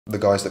The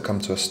guys that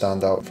come to us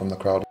stand out from the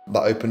crowd.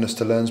 That openness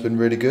to learn has been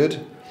really good.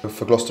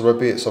 For Gloucester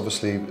Rugby, it's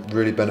obviously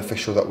really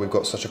beneficial that we've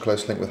got such a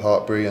close link with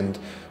Hartpury and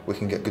we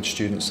can get good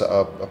students that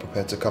are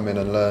prepared to come in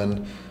and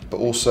learn. But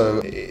also,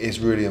 it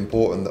is really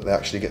important that they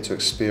actually get to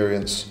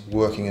experience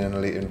working in an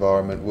elite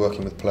environment,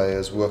 working with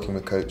players, working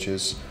with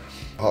coaches.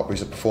 Hartpury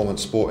is a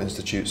performance sport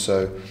institute,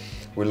 so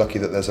we're lucky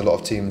that there's a lot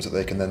of teams that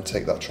they can then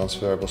take that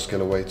transferable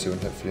skill away to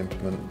and hopefully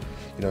implement,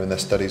 in their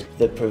studies.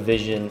 The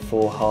provision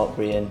for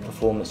Hartpury and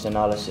performance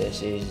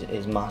analysis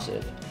is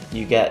massive.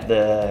 You get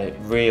the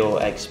real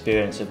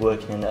experience of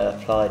working in an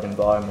applied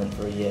environment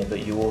for a year,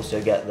 but you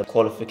also get the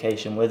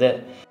qualification with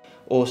it.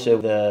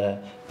 Also,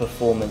 the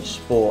performance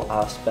sport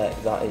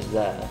aspect that is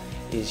there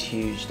is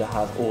huge, to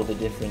have all the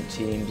different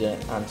teams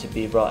and to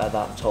be right at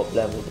that top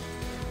level.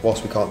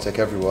 Whilst we can't take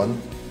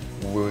everyone,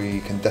 we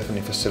can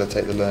definitely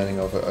facilitate the learning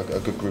of a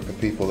good group of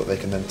people that they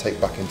can then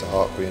take back into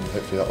Hartpury, and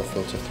hopefully that will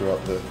filter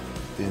throughout the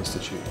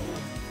institute.